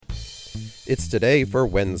It's today for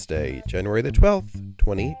Wednesday, January the 12th,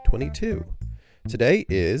 2022. Today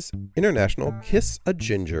is International Kiss a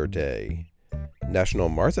Ginger Day, National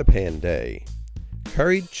Marzipan Day,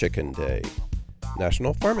 Curried Chicken Day,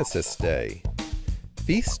 National Pharmacist Day,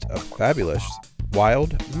 Feast of Fabulous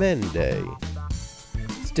Wild Men Day,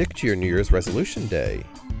 Stick to Your New Year's Resolution Day,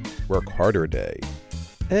 Work Harder Day,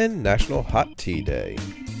 and National Hot Tea Day.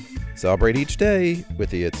 Celebrate each day with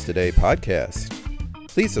the It's Today podcast.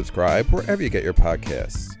 Please subscribe wherever you get your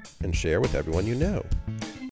podcasts and share with everyone you know.